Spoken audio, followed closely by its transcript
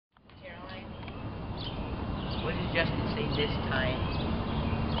this time.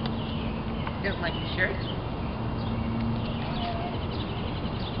 You don't like your shirt?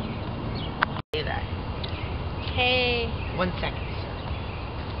 Say that. Hey. 1 second, sir.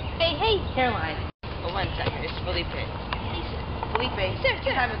 Hey, hairline. Oh, 1 second. It's Felipe. Felipe,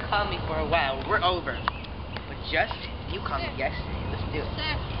 you haven't called me for a while. We're over. But just, you called me yesterday. Let's do it.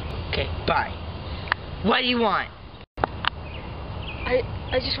 Okay, bye. What do you want?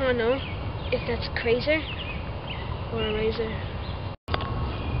 I just want to know if that's Krzr or a razor.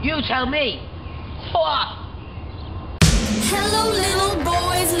 You tell me. Hello, little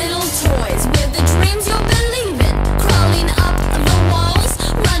boys, little toys, with the dreams you'll believe in, crawling up the walls,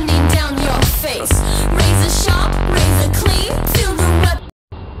 running down your face. Razor sharp, razor clean, feel the web.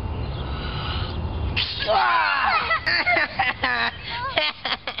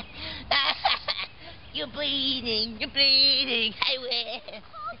 You're bleeding. You're bleeding. I win.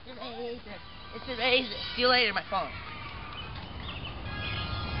 It's a razor. It's a razor. See you later, my phone.